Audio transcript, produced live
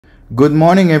Good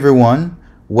morning, everyone.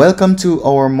 Welcome to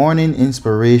our morning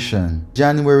inspiration,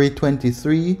 January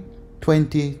 23,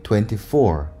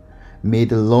 2024. May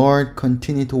the Lord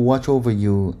continue to watch over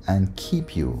you and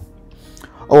keep you.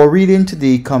 Our reading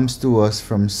today comes to us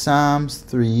from Psalms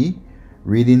 3,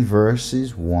 reading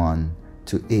verses 1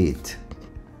 to 8.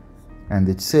 And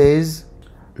it says,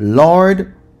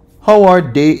 Lord, how are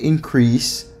they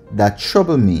increased that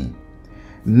trouble me?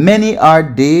 Many are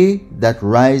they that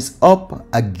rise up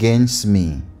against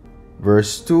me.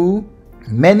 Verse 2,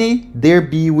 Many there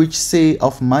be which say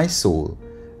of my soul,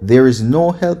 there is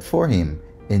no help for him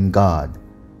in God.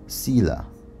 Selah.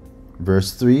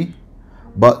 Verse 3,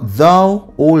 But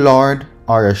thou, O Lord,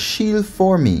 art a shield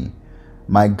for me,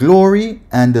 my glory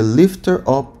and the lifter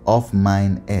up of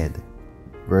mine head.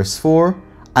 Verse 4,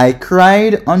 I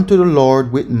cried unto the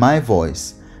Lord with my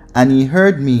voice, and he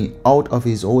heard me out of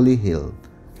his holy hill.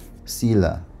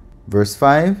 Selah. Verse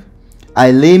 5,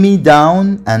 I lay me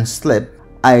down and slept.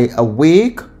 I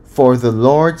awake, for the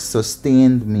Lord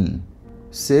sustained me.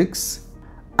 6,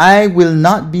 I will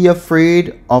not be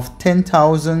afraid of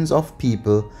 10,000s of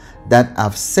people that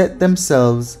have set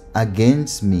themselves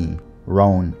against me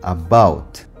round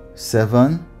about.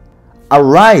 7,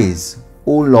 Arise,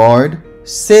 O Lord,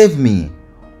 save me,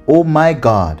 O my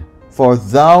God, for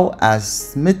thou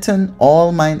hast smitten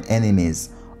all mine enemies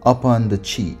upon the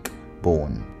cheek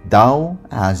bone. Thou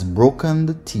hast broken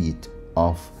the teeth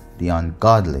of the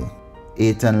ungodly.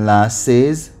 8 and last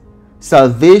says,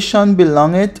 Salvation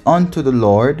belongeth unto the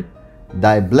Lord,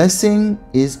 thy blessing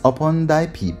is upon thy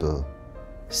people.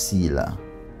 Selah.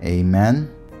 Amen.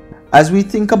 As we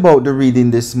think about the reading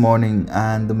this morning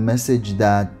and the message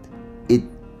that it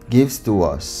gives to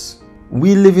us,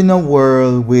 we live in a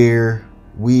world where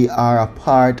we are a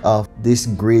part of this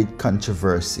great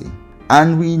controversy.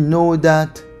 And we know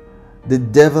that the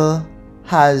devil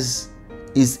has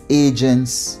his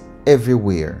agents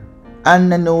everywhere.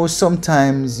 And I know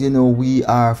sometimes, we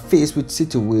are faced with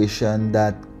situations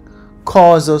that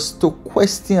cause us to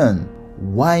question,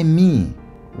 why me?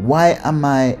 Why am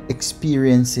I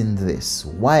experiencing this?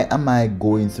 Why am I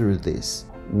going through this?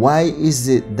 Why is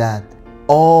it that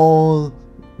all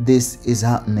this is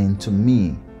happening to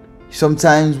me?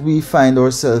 Sometimes we find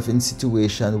ourselves in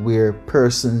situations where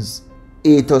persons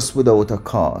hate us without a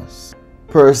cause.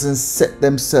 Persons set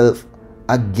themselves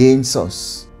against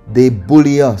us. They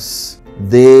bully us.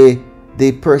 They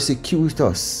persecute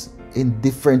us in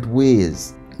different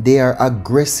ways. They are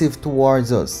aggressive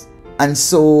towards us. And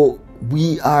so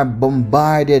we are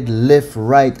bombarded left,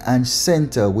 right, and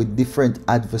center with different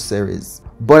adversaries.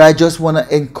 But I just want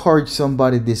to encourage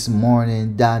somebody this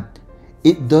morning that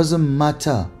it doesn't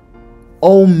matter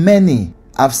how many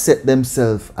have set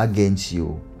themselves against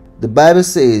you. The Bible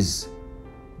says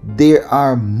there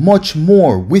are much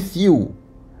more with you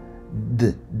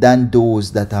than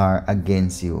those that are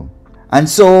against you. And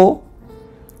so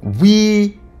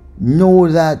we know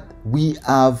that we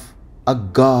have a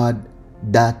God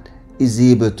that is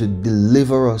able to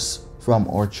deliver us from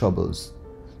our troubles,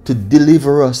 to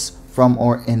deliver us from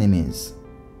our enemies,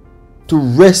 to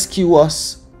rescue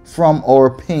us from our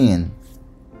pain.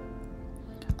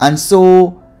 And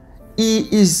so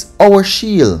he is our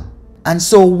shield. And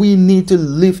so we need to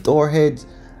lift our heads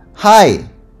high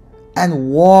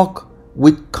and walk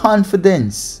with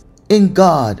confidence in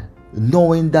God,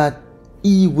 knowing that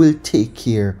he will take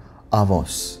care of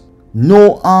us.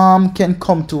 No harm can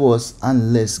come to us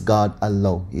unless God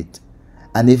allows it.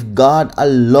 And if God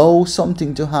allows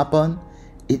something to happen,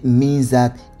 it means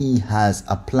that he has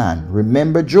a plan.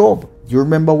 Remember Job? You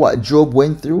remember what Job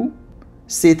went through?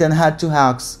 Satan had to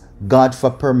ask God for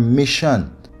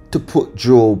permission to put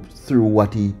Job through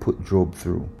what he put Job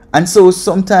through. And so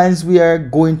sometimes we are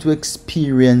going to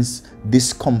experience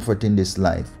discomfort in this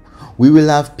life. We will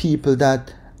have people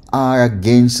that are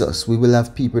against us. We will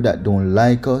have people that don't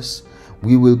like us.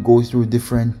 We will go through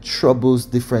different troubles,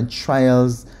 different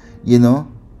trials.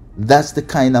 That's the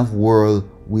kind of world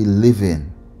we live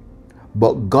in.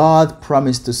 But God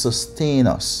promised to sustain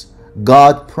us.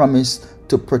 God promised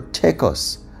to protect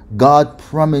us. God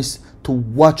promised to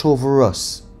watch over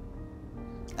us.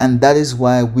 And that is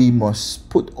why we must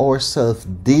put ourselves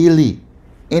daily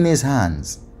in his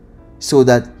hands so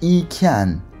that he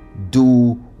can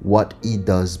do what he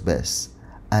does best,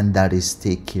 and that is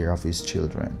take care of his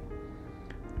children.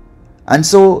 And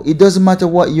so it doesn't matter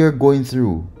what you're going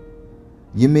through.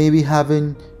 You may be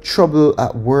having trouble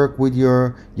at work with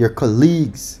your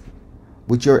colleagues,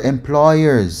 with your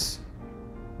employers,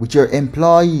 with your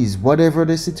employees, whatever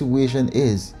the situation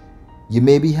is. You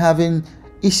may be having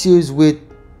issues with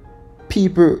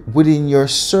people within your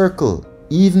circle,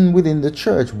 even within the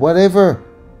church, whatever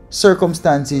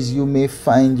circumstances you may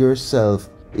find yourself,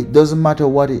 it doesn't matter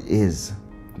what it is,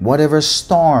 whatever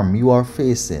storm you are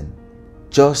facing,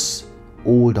 just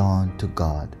hold on to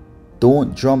God.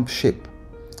 Don't jump ship.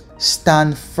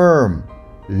 Stand firm.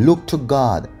 Look to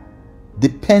God.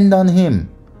 Depend on Him,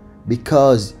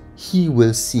 because He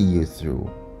will see you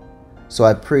through. So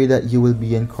I pray that you will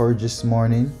be encouraged this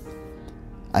morning.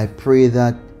 I pray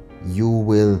that you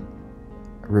will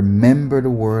remember the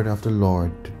word of the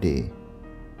Lord today,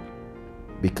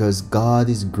 because God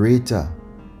is greater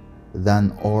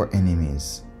than our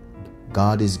enemies.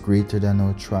 God is greater than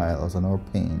our trials and our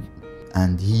pain,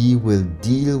 and He will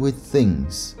deal with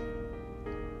things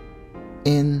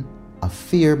in a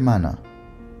fair manner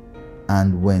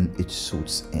and when it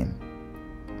suits Him.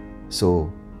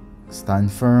 So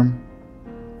stand firm,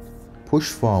 push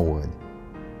forward,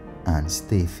 and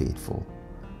stay faithful.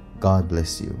 God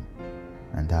bless you,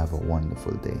 and have a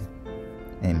wonderful day.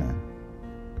 Amen.